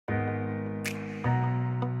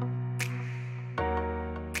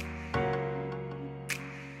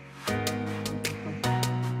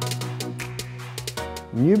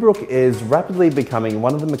Newbrook is rapidly becoming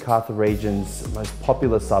one of the Macarthur region's most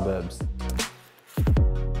popular suburbs.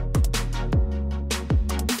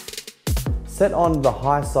 Set on the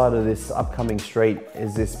high side of this upcoming street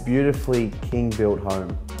is this beautifully king-built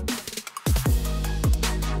home.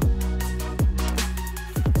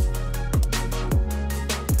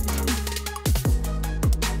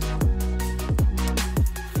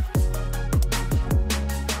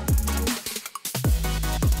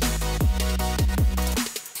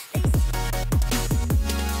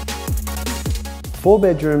 Four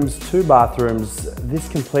bedrooms, 2 bathrooms, this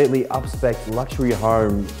completely up-spec luxury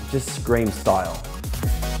home just screams style.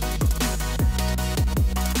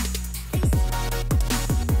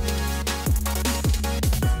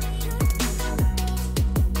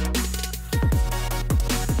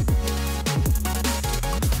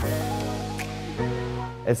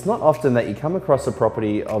 It's not often that you come across a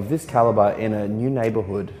property of this calibre in a new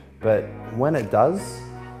neighbourhood, but when it does,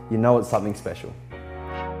 you know it's something special.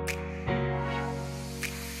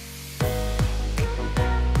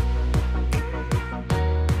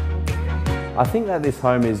 I think that this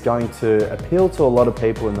home is going to appeal to a lot of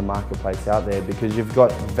people in the marketplace out there because you've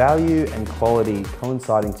got value and quality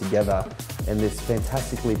coinciding together in this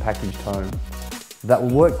fantastically packaged home that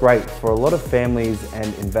will work great for a lot of families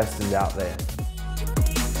and investors out there.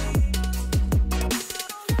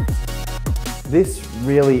 This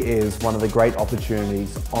really is one of the great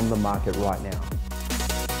opportunities on the market right now.